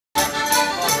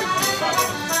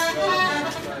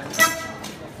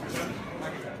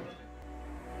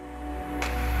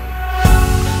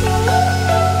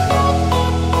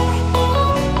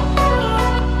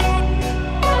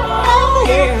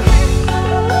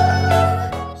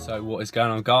what is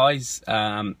going on, guys?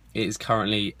 It is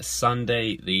currently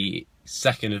Sunday the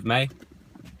 2nd of May,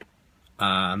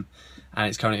 and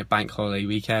it's currently a bank holiday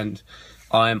weekend.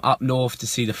 I'm up north to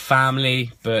see the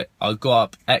family, but I got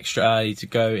up extra early to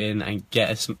go in and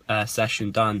get a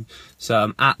session done. So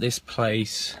I'm at this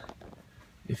place,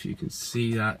 if you can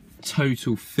see that,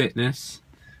 Total Fitness.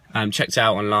 Checked it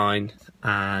out online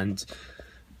and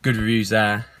good reviews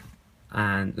there,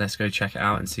 and let's go check it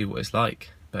out and see what it's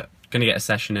like. But gonna get a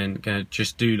session in, gonna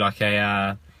just do like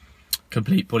a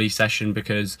complete body session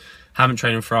because haven't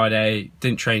trained on Friday,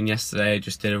 didn't train yesterday,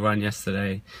 just did a run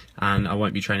yesterday, and I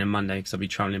won't be training Monday because I'll be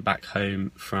travelling back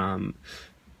home from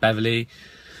Beverley.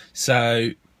 So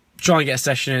try and get a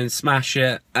session in, smash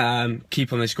it,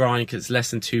 keep on this grind because it's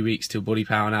less than 2 weeks till body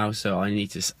power now, so I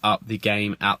need to up the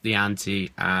game, up the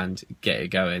ante and get it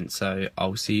going. So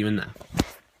I'll see you in there.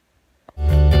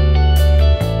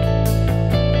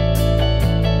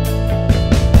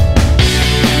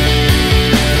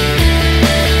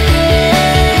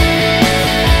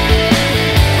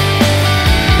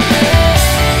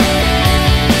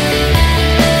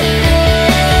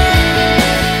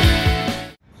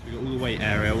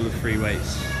 Free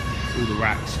weights, all the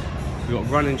racks. We've got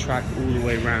running track all the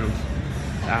way around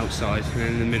the outside, and then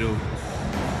in the middle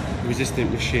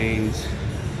resistant machines,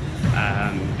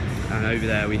 and over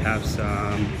there we have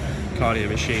some cardio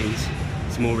machines,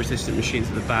 some more resistant machines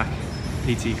at the back,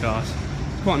 PT cars.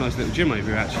 It's quite a nice little gym over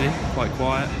here actually, quite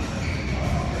quiet,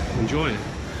 enjoying it.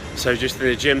 So just in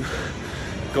the gym,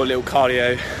 got a little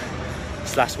cardio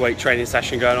 / weight training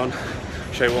session going on.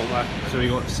 Show you what I'm working. So we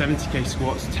got 70k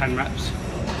squats, 10 reps.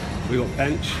 We got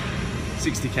bench,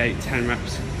 60k, 10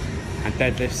 reps, and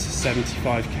deadlifts,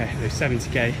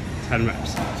 70k, 10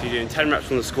 reps. So you're doing 10 reps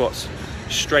on the squats,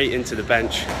 straight into the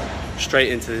bench, straight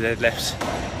into the deadlifts,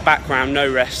 background,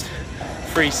 no rest,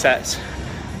 3 sets,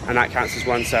 and that counts as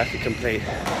 1 circuit complete.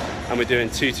 And we're doing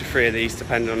 2 to 3 of these,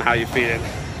 depending on how you're feeling,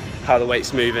 how the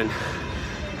weight's moving,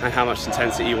 and how much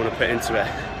intensity you want to put into it,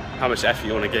 how much effort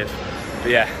you want to give.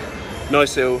 But yeah,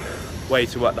 nice little way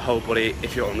to work the whole body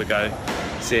if you're on the go,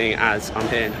 seeing as I'm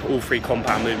hitting all 3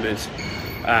 compound movements,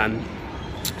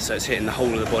 so it's hitting the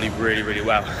whole of the body really, really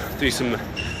well. Do a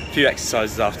few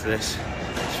exercises after this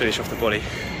to finish off the body.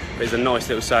 But it's a nice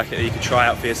little circuit that you can try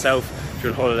out for yourself if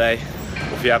you're on holiday,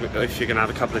 or if you're going to have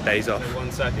a couple of days off. So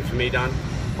 1 circuit for me done,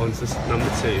 on to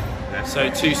number 2. So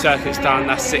 2 circuits done,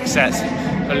 that's 6 sets.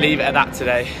 I'll leave it at that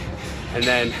today, and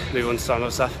then move on to some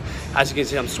other stuff. As you can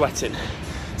see, I'm sweating.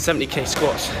 70k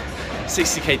squats,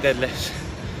 60k deadlifts.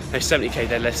 No, 70k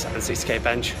deadlifts and 60k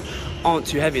bench aren't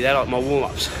too heavy, they're like my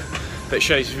warm-ups. But it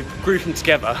shows if you group them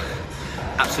together,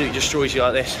 absolutely destroys you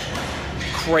like this.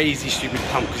 Crazy stupid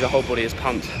pump because your whole body is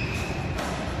pumped.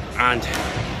 And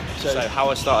so how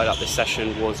I started up this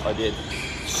session was I did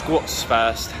squats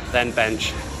first, then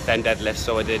bench, then deadlifts.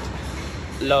 So I did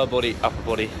lower body, upper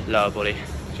body, lower body.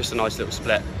 Just a nice little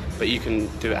split, but you can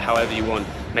do it however you want.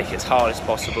 Make it as hard as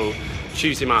possible.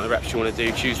 Choose the amount of reps you want to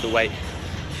do, choose the weight.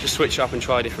 Just switch up and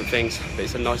try different things, but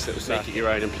it's a nice little set. Make it your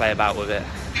own and play about with it,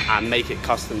 and make it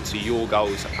custom to your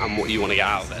goals and what you want to get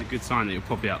out of it. It's a good sign that you're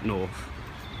probably up north.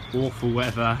 Awful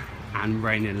weather and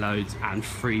raining loads and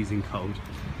freezing cold.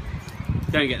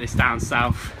 Don't get this down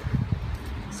south.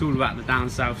 It's all about the down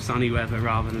south sunny weather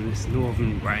rather than this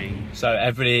northern rain. So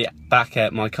everybody back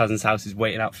at my cousin's house is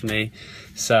waiting up for me,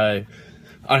 so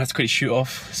I have to quickly shoot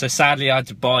off. So sadly I had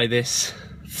to buy this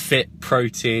Fit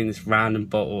protein, this random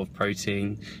bottle of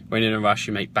protein. When in a rush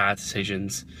you make bad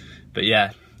decisions, but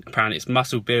yeah, apparently it's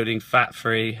muscle building, fat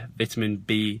free, vitamin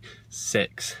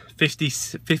B6,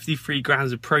 53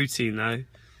 grams of protein though,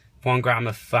 1 gram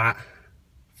of fat,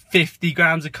 50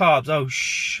 grams of carbs. Oh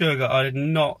sugar, I did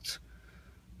not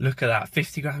look at that.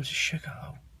 50 grams of sugar,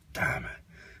 oh damn it.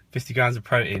 50 grams of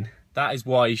protein. That is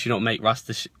why you should not make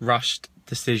rushed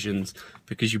decisions,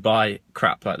 because you buy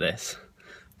crap like this.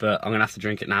 But I'm gonna have to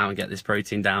drink it now and get this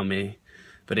protein down me.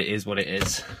 But it is what it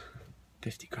is.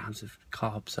 50 grams of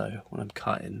carbs though, when I'm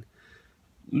cutting.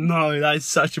 No, that is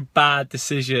such a bad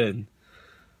decision.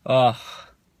 Oh,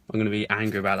 I'm gonna be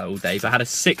angry about that all day. But I had a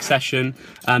 6 session,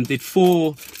 did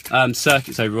 4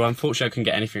 circuits overall. Unfortunately, I couldn't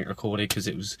get anything recorded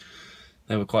because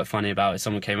they were quite funny about it.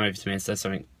 Someone came over to me and said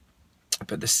something.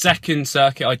 But the second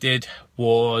circuit I did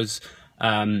was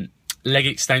leg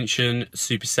extension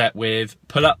superset with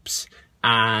pull-ups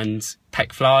and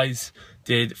pec flies.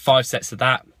 Did 5 sets of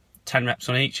that, 10 reps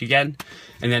on each again.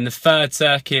 And then the third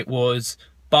circuit was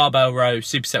barbell row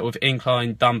superset with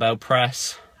incline dumbbell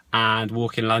press and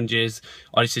walking lunges.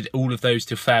 I just did all of those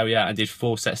to failure and did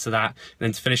 4 sets of that. And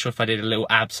then to finish off, I did a little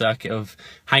ab circuit of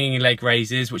hanging leg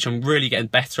raises, which I'm really getting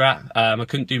better at. I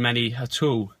couldn't do many at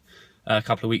all a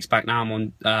couple of weeks back now.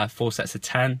 I'm on 4 sets of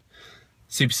 10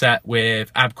 superset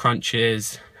with ab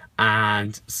crunches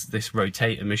and this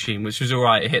rotator machine, which was all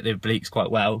right. It hit the obliques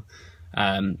quite well.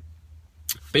 But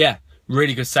yeah,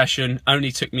 really good session.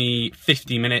 Only took me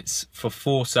 50 minutes for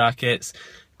 4 circuits.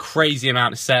 Crazy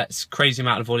amount of sets, crazy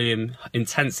amount of volume.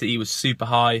 Intensity was super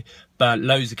high, burnt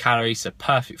loads of calories, so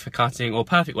perfect for cutting, or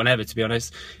perfect whenever, to be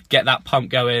honest. Get that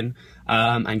pump going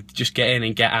and just get in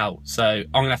and get out. So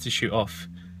I'm gonna have to shoot off.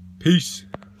 Peace.